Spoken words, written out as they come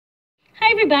Hi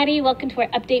everybody, welcome to our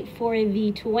update for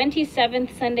the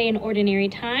 27th Sunday in Ordinary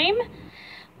Time,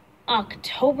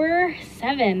 October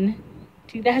 7,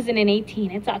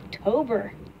 2018. It's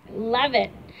October. I love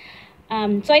it.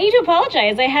 So I need to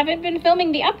apologize. I haven't been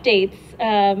filming the updates,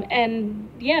 and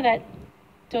yeah, that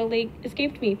totally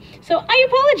escaped me. So I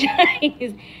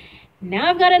apologize.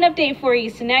 Now I've got an update for you,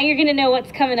 so now you're going to know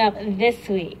what's coming up this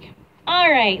week.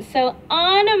 All right, so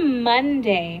on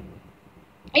Monday,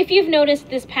 if you've noticed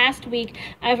this past week,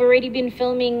 I've already been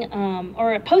filming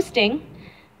or posting,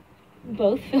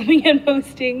 both filming and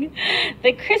posting,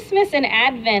 the Christmas and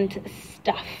Advent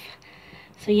stuff.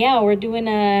 So yeah, we're doing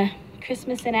a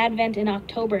Christmas and Advent in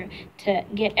October to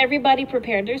get everybody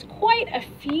prepared. There's quite a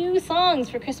few songs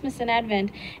for Christmas and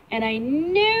Advent, and I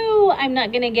know I'm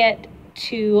not going to get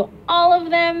to all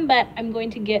of them, but I'm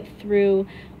going to get through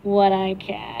what I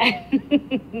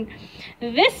can.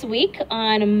 This week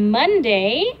on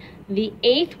Monday, the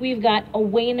 8th, we've got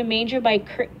Away in a Manger by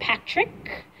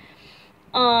Kirkpatrick.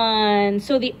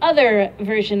 So the other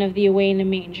version of the Away in a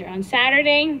Manger. On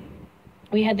Saturday,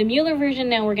 we had the Mueller version.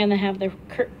 Now we're going to have the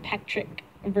Kirkpatrick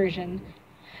version.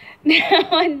 Now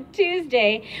on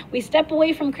Tuesday, we step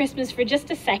away from Christmas for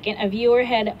just a second. A viewer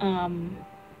had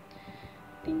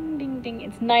ding, ding, ding.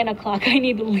 It's 9 o'clock. I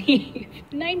need to leave.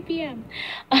 9 p.m.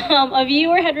 A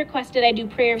viewer had requested I do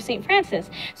Prayer of St. Francis.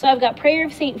 So I've got Prayer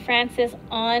of St. Francis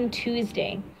on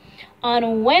Tuesday.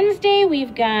 On Wednesday,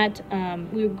 we've got,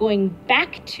 we're going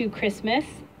back to Christmas.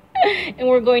 And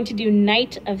we're going to do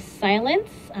Night of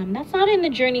Silence. That's not in the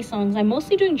Journey songs. I'm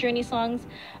mostly doing Journey songs.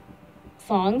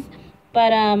 But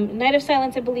Night of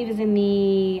Silence, I believe, is in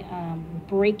the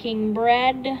Breaking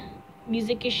Bread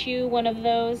music issue, one of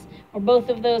those, or both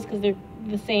of those, because they're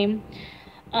the same.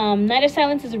 Night of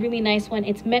Silence is a really nice one.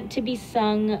 It's meant to be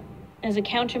sung as a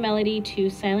counter melody to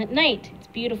Silent Night. It's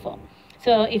beautiful.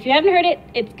 So if you haven't heard it,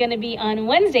 it's going to be on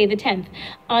Wednesday the 10th.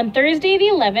 On Thursday the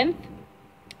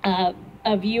 11th,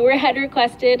 a viewer had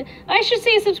requested, I should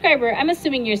say a subscriber. I'm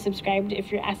assuming you're subscribed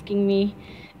if you're asking me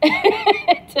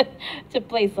to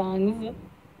play songs.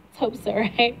 Hope so,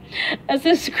 right? A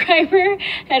subscriber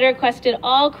had requested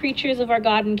All Creatures of Our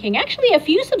God and King. Actually, a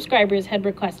few subscribers had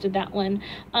requested that one.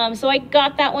 So I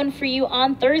got that one for you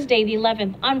on Thursday, the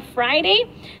 11th. On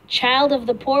Friday, Child of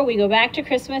the Poor. We go back to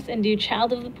Christmas and do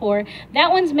Child of the Poor.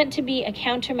 That one's meant to be a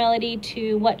counter melody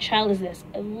to What Child Is This?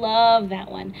 I love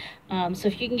that one. So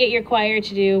if you can get your choir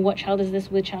to do What Child Is This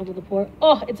with Child of the Poor,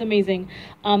 oh, it's amazing.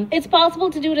 It's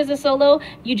possible to do it as a solo.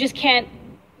 You just can't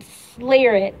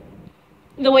layer it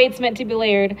the way it's meant to be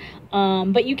layered,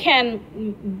 but you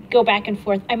can go back and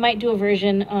forth. I might do a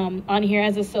version on here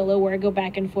as a solo where I go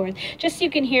back and forth, just so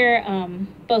you can hear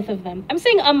both of them. I'm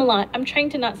saying a lot. I'm trying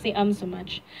to not say so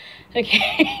much.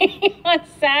 Okay. On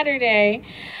Saturday,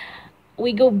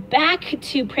 we go back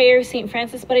to Prayer of St.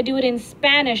 Francis, but I do it in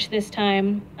Spanish this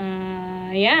time.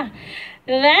 Yeah.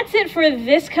 That's it for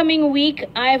this coming week.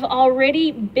 I've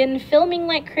already been filming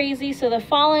like crazy, so the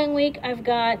following week I've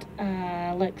got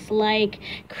looks like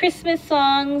Christmas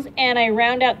songs, and I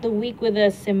round out the week with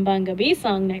a Simbanga B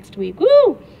song next week.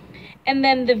 Woo! And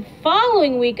then the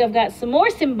following week I've got some more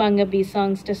Simbanga B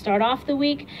songs to start off the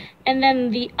week, and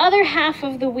then the other half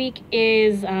of the week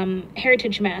is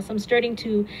Heritage Mass. I'm starting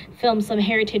to film some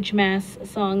Heritage Mass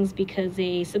songs because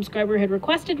a subscriber had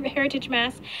requested Heritage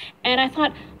Mass, and I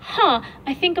thought,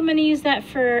 I think I'm going to use that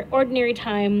for Ordinary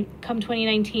Time come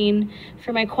 2019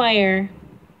 for my choir,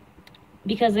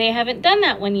 because they haven't done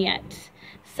that one yet.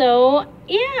 So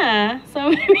yeah, so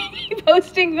I'm going to be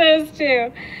posting those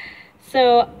too.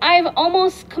 So I've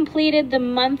almost completed the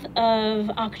month of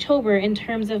October in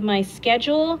terms of my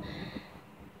schedule.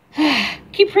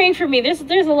 Keep praying for me. There's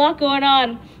a lot going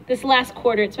on this last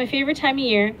quarter. It's my favorite time of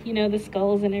year. You know, the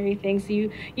skulls and everything. So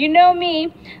you know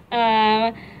me.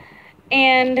 And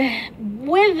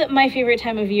with my favorite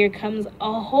time of year comes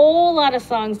a whole lot of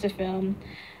songs to film.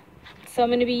 So I'm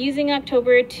going to be using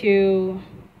October to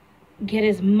get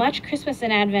as much Christmas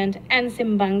and Advent and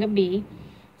Simbanga B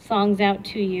songs out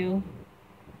to you.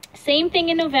 Same thing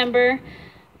in November,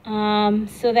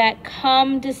 so that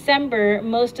come December,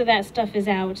 most of that stuff is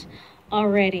out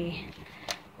already.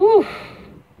 Whew.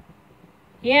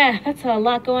 Yeah, that's a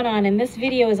lot going on, and this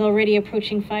video is already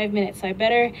approaching 5 minutes, so I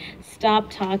better stop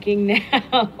talking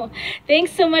now.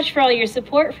 Thanks so much for all your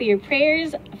support, for your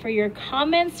prayers, for your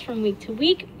comments from week to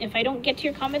week. If I don't get to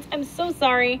your comments, I'm so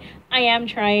sorry. I am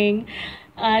trying.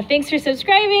 Thanks for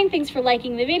subscribing. Thanks for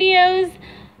liking the videos.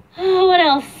 Oh, what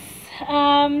else?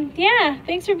 Yeah,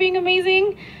 thanks for being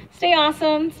amazing. Stay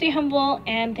awesome, stay humble,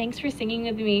 and thanks for singing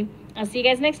with me. I'll see you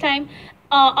guys next time.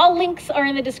 All links are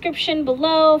in the description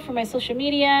below for my social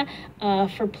media,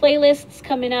 for playlists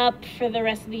coming up for the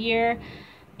rest of the year,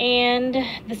 and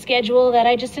the schedule that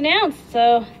I just announced.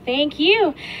 So thank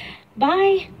you.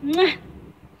 Bye. Mwah.